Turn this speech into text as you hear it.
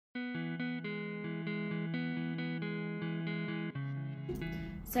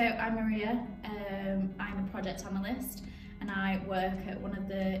So I'm Maria, I'm a project analyst and I work at one of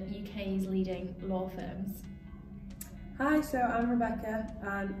the UK's leading law firms. Hi, so I'm Rebecca.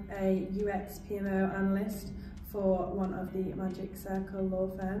 I'm a UX PMO analyst for one of the Magic Circle law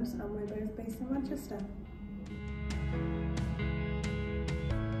firms, and we're both based in Manchester.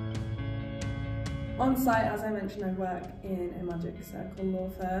 On site, as I mentioned, I work in a Magic Circle law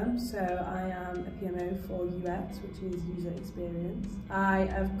firm, so I am a PMO for UX, which is user experience. I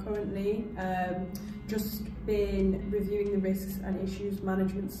have currently just been reviewing the risks and issues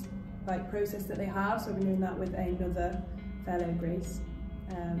management process that they have, so I've been doing that with another fellow GRAYCE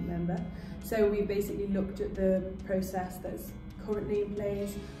member. So we basically looked at the process that's currently in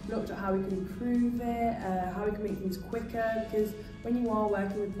place, looked at how we can improve it, how we can make things quicker, because when you are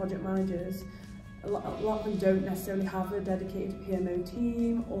working with project managers, a lot of them don't necessarily have a dedicated PMO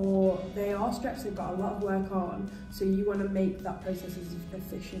team, or they are stretched, they've got a lot of work on, so you want to make that process as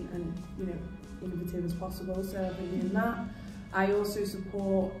efficient and innovative as possible. So I've been doing that. I also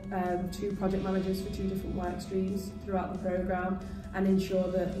support 2 project managers for 2 different work streams throughout the programme, and ensure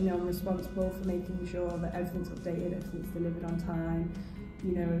that I'm responsible for making sure that everything's updated, everything's delivered on time.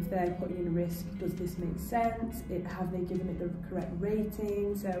 If they're putting in a risk, does this make sense? Have they given it the correct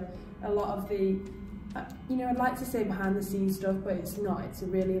rating? So a lot of the, I'd like to say behind the scenes stuff, but it's not. It's a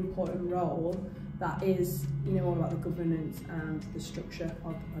really important role that is, all about the governance and the structure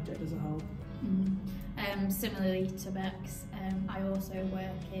of the project as a whole. Similarly to Bex, I also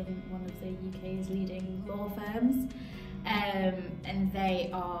work in one of the UK's leading law firms, and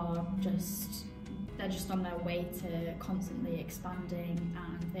they're just on their way to constantly expanding,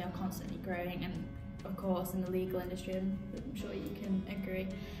 and they are constantly growing. And of course, in the legal industry, I'm sure you can agree,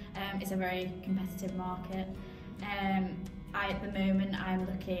 it's a very competitive market. At the moment, I'm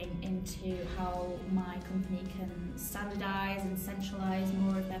looking into how my company can standardise and centralise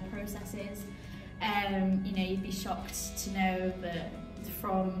more of their processes. You'd be shocked to know that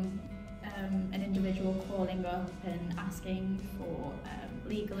from an individual calling up and asking for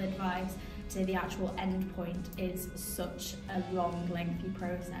legal advice to the actual end point is such a long, lengthy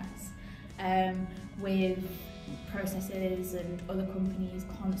process. With processes and other companies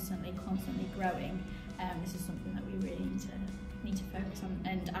constantly growing, this is something that we really need to focus on.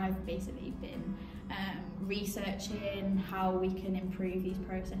 And I've basically been researching how we can improve these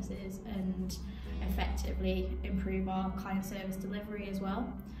processes and effectively improve our client service delivery as well.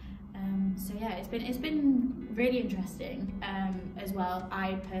 So yeah, it's been really interesting as well.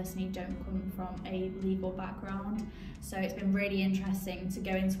 I personally don't come from a legal background, so it's been really interesting to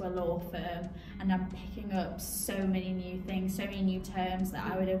go into a law firm, and I'm picking up so many new things, so many new terms that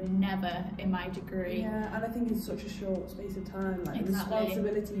I would have never in my degree. Yeah, and I think in such a short space of time, Exactly. The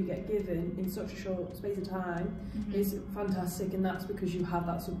responsibility you get given in such a short space of time is fantastic, and that's because you have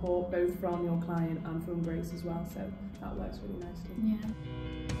that support both from your client and from GRAYCE as well, so that works really nicely. Yeah.